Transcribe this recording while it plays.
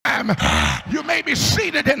time. You may be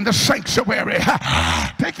seated in the sanctuary.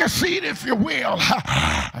 Take a seat if you will.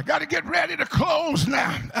 I got to get ready to close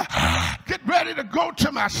now. Get ready to go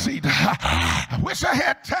to my seat. I wish I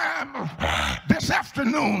had time this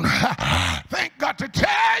afternoon. Thank God to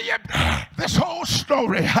tell you this whole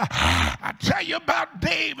story. I tell you about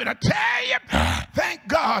David. I tell you, thank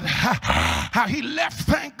God, how he left,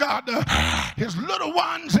 thank God, his little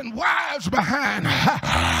ones and wives behind.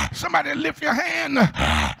 Somebody lift your hand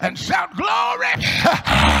and shout glory.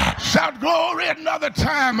 Shout glory another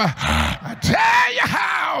time. I tell you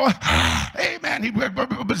how, amen, he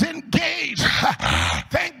was engaged,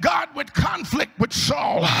 thank God, with conflict with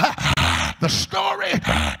Saul. The story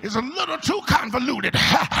is a little too convoluted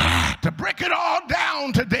to break it all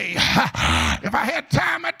down today. If I had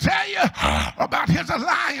time, I'd tell you about his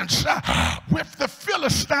alliance with the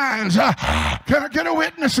Philistines. Can I get a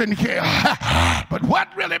witness in here? But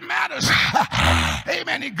what really matters,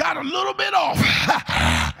 amen, he got a little bit off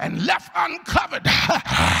and left uncovered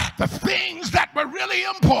the things that were really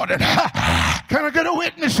important. Can I get a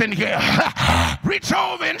witness in here? Reach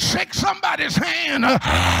over and shake somebody's hand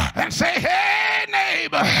and say, hey,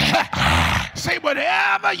 neighbor, say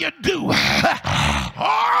whatever you do,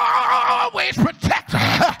 always protect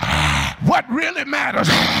what really matters.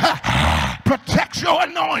 Protect your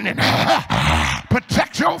anointing.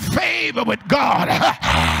 Protect your favor with God.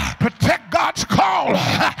 Protect God's call.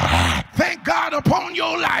 Thank God upon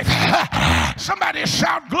your life. Somebody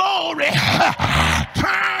shout glory.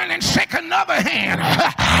 Turn and shake another hand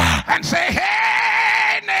and say,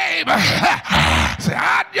 hey, neighbor. Say,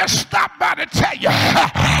 I just stopped by to tell you.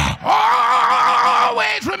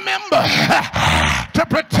 Always remember to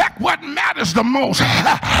protect what matters the most.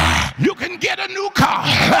 You can get a new car.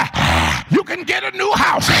 You can get a new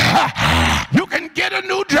house. You can get a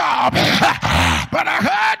new job. But I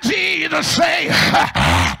heard Jesus say,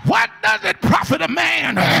 what does it profit a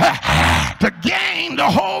man to gain the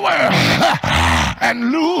whole world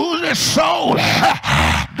and lose his soul?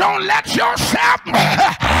 Don't let yourself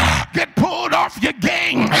get pulled off your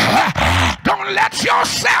game. Don't let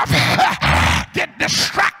yourself get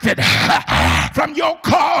distracted from your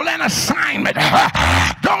call and assignment.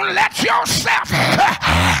 Don't let yourself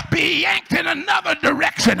be yanked in another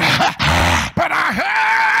direction. But I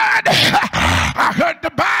heard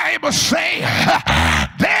the Bible say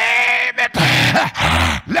David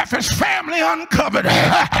left his family uncovered.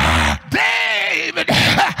 David,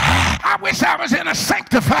 I wish I was in a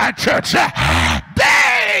sanctified church.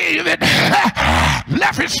 David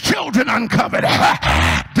left his children uncovered.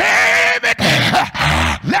 David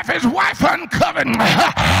left his wife uncovered. And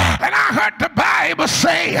I heard the Bible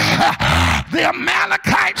say the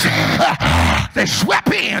Amalekites, they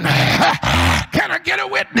swept in. Can I get a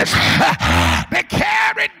witness? They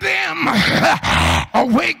carried them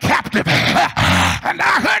away captive. And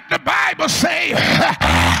I heard the Bible say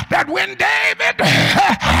that when David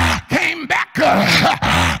came back,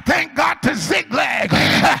 thank God, to Ziklag,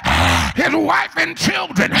 his wife and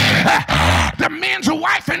children, the men's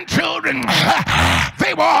wife and children,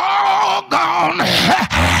 they were all gone.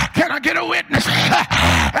 Can I get a witness?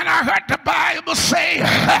 And I heard the Bible say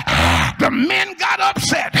the men got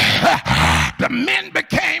upset. The men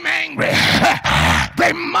became angry.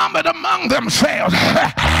 They murmured among themselves.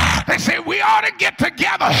 They said, we ought to get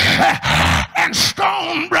together and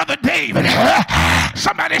stone Brother David.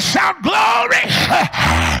 Somebody shout glory.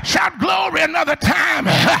 Shout glory another time.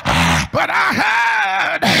 But I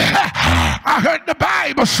heard the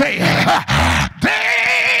Bible say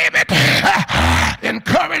David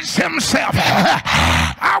encouraged himself.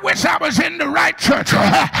 I wish I was in the right church.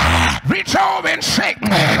 Reach over and shake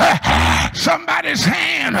somebody's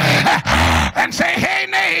hand and say, hey,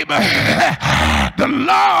 neighbor, the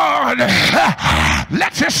Lord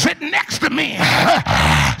let you sit next to me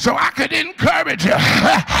so I could encourage you.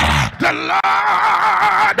 The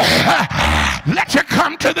Lord let you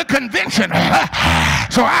come to the convention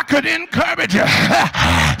so I could encourage you.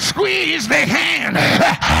 Squeeze their hand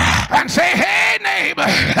and say, hey, neighbor,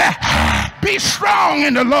 be strong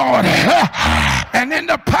in the Lord and in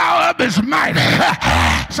the power of his might.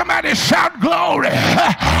 Somebody shout glory.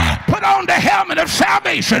 Put on the helmet of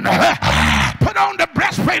salvation. Put on the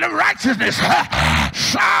breastplate of righteousness.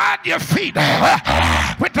 Shod your feet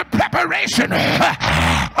with the preparation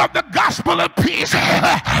of the gospel of peace.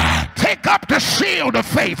 Take up the shield of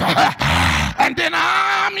faith and then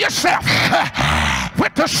arm yourself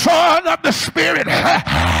with the sword of the Spirit.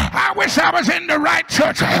 I wish I was in the right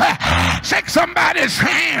church. Shake somebody's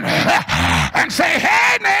hand and say,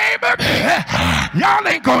 hey, neighbor, y'all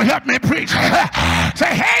ain't gonna help me preach.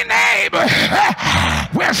 Say, hey, neighbor,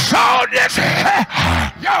 we're we're soldiers.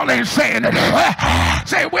 Y'all ain't saying it.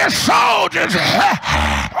 Say, we're soldiers.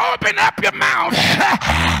 Open up your mouth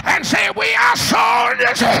and say, we are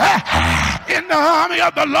soldiers in the army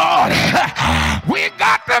of the Lord. We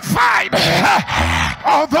got to fight.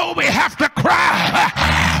 Although we have to cry,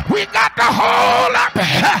 we got to hold up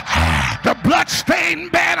the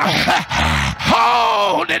bloodstained banner.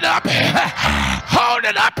 Hold it up. Hold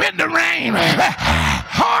it up in the rain.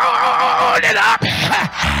 Hold it up.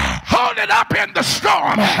 Hold it up in the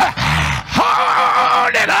storm.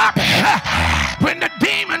 Hold it up when the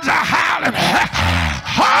demons are howling.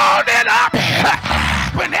 Hold it up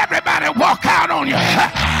when everybody walk out on you.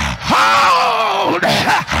 Hold.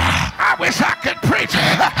 I wish I could preach.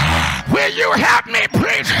 Will you help me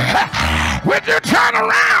preach? Will you turn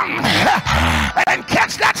around and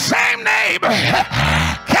catch that same neighbor?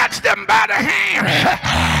 Catch them by the hand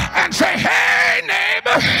and say, hey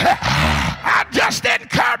neighbor, I just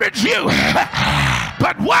encourage you.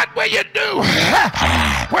 But what will you do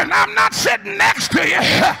when I'm not sitting next to you?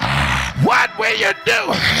 What will you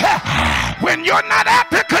do when you're not at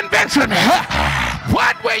the convention?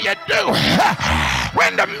 What will you do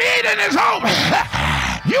when the meeting is over?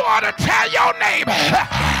 You ought to tell your neighbor,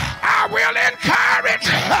 I will encourage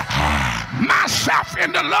myself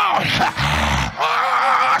in the Lord.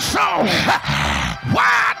 Oh, so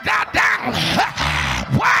why thou down?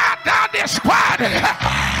 Why thou disquieted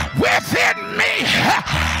within me?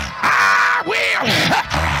 I will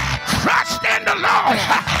trust in the Lord.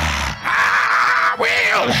 I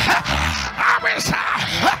will. I wish I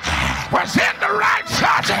was in the right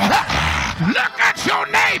church. Look at your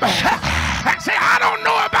neighbor and say, I don't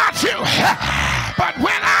know about you, but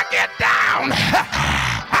when I get down,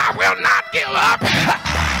 I will not give up.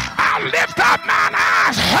 I'll lift up mine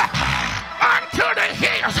eyes unto the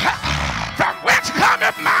hills, from whence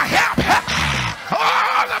cometh my help.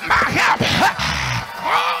 All of my help.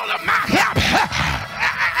 All of my help.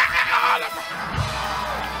 All of my...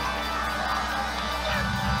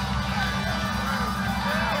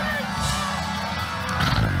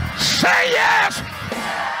 Say yes.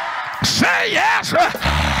 Say yes.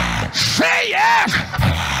 Say yes.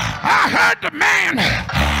 I heard the man.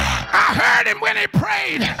 I heard him when he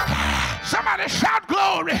prayed. Somebody shout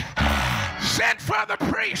glory. Sent for the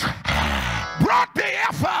priest. Brought the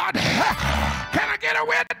ephod. Can I get a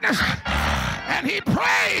witness? And he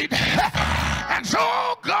prayed. And so,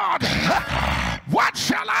 oh God, what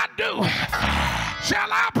shall I do?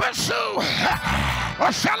 Shall I pursue?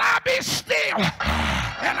 Or shall I be still?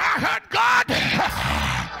 And I heard God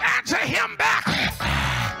answer him back.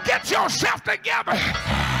 Get yourself together.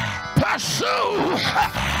 Pursue.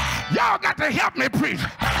 Y'all got to help me preach.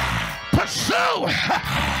 Pursue.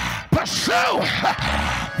 Pursue.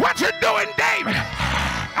 What you doing, David?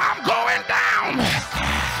 I'm going down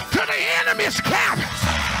to the enemy's camp.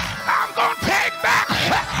 I'm going to take back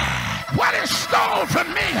what is stole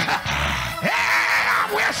from me. Yeah,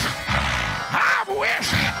 I wish.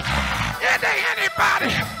 Is there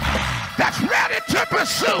anybody that's ready to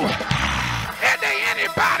pursue? Is there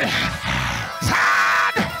anybody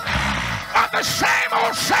tired of the same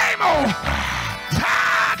old,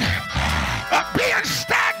 tired of being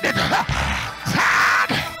stagnant,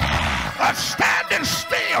 tired of standing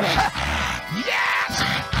still? Yes,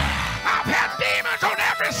 I've had demons on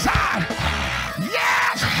every side.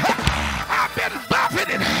 Yes, I've been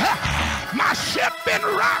buffeted. My ship been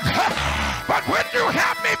rocked. But would you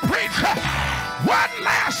help me preach one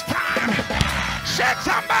last time? Shake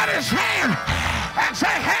somebody's hand and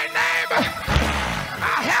say, hey neighbor,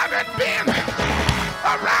 I haven't been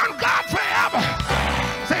around God forever.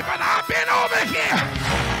 Say, but I've been over here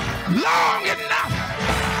long enough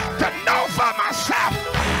to know for myself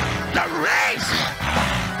the race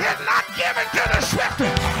is not given to the swift,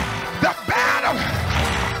 the battle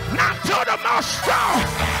not to the most strong,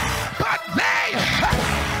 but they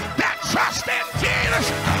that trust in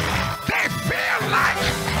Jesus. They feel like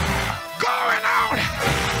going on.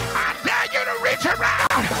 I dare you to reach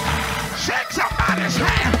around, shake somebody's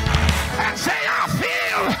hand and say, I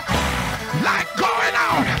feel like going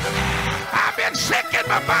on. I've been sick in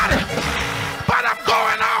my body, but I'm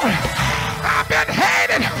going on. I've been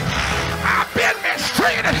hated. I've been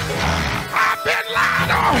mistreated. I've been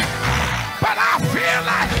lied on, but I feel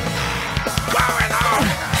like going on.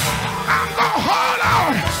 I'm going to hold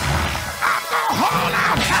on. I'm going to hold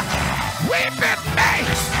out. Weeping may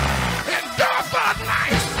endure for a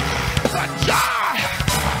night, but joy,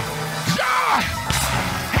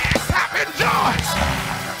 hand-clapping joy,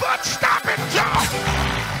 foot-stopping joy,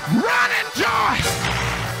 running joy,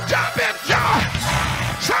 jumping joy.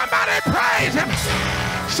 Somebody praise him.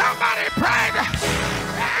 Somebody praise him.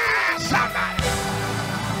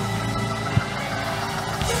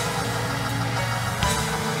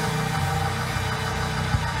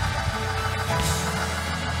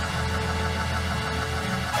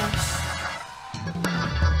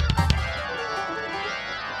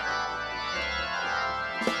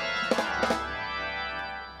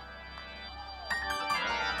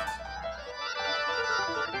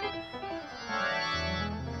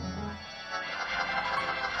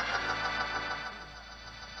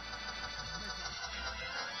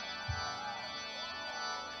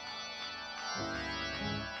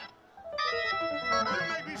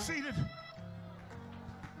 seated.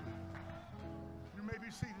 You may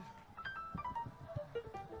be seated.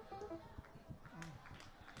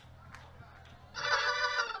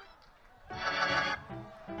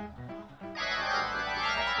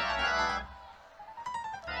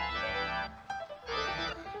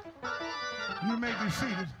 You may be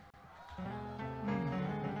seated.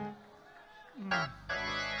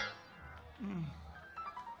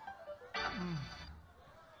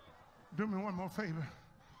 Do me one more favor.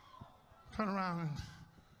 Turn around and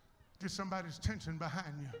get somebody's attention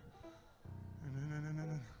behind you.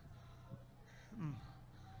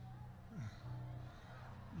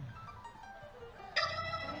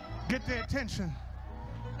 Get their attention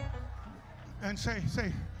and say,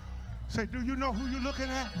 do you know who you're looking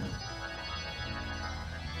at?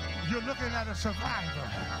 You're looking at a survivor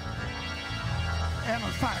and a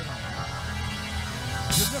fighter.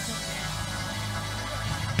 You're looking.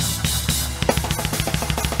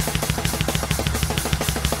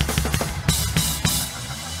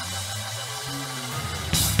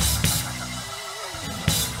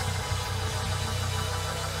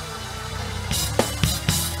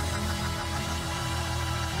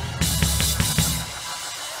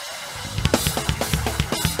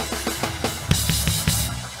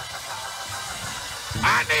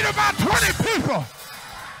 I need about 20 people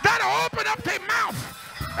that'll open up their mouth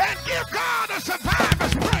and give God a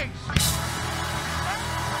survivor's praise.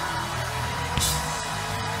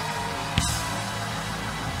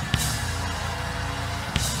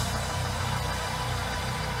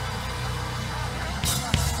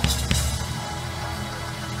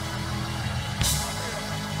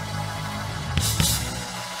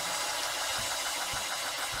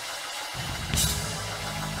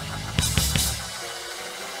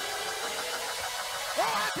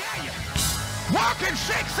 Walk and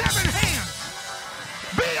shake 7 hands.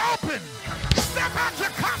 Be open. Step out your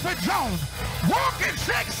comfort zone. Walk and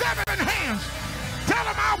shake 7 hands. Tell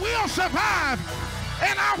them I will survive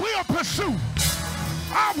and I will pursue.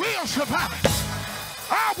 I will survive.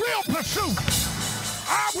 I will pursue.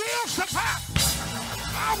 I will survive.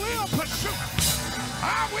 I will pursue.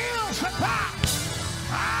 I will survive.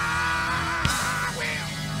 I will.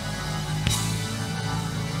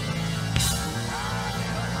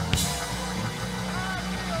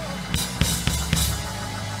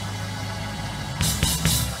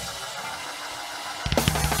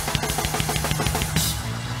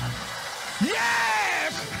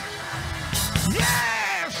 Yes!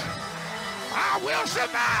 Yes! I will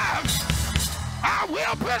survive. I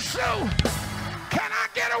will pursue. Can I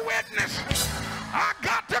get a witness? I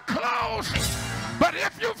got to close. But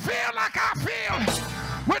if you feel like I feel,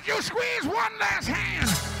 would you squeeze one last hand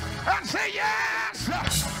and say yes?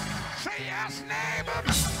 Say yes, neighbor.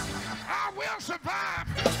 I will survive.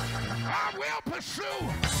 I will pursue.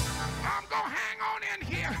 I'm going to hang on in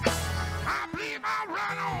here. I believe I'll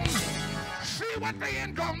run on. See what the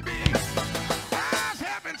end gonna be. Eyes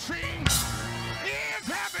haven't seen, ears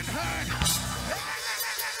haven't heard.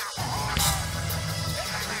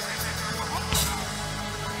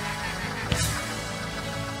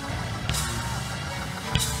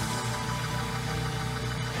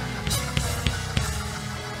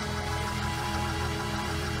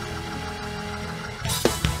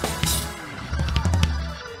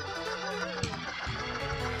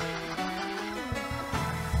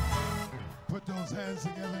 Hands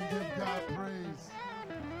together and give God praise.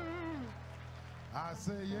 I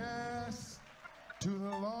say yes to the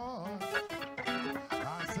Lord.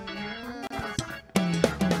 I say yes.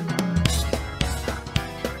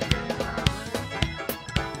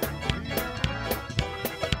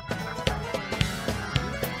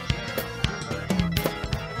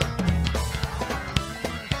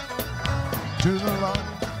 To the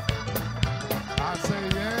Lord.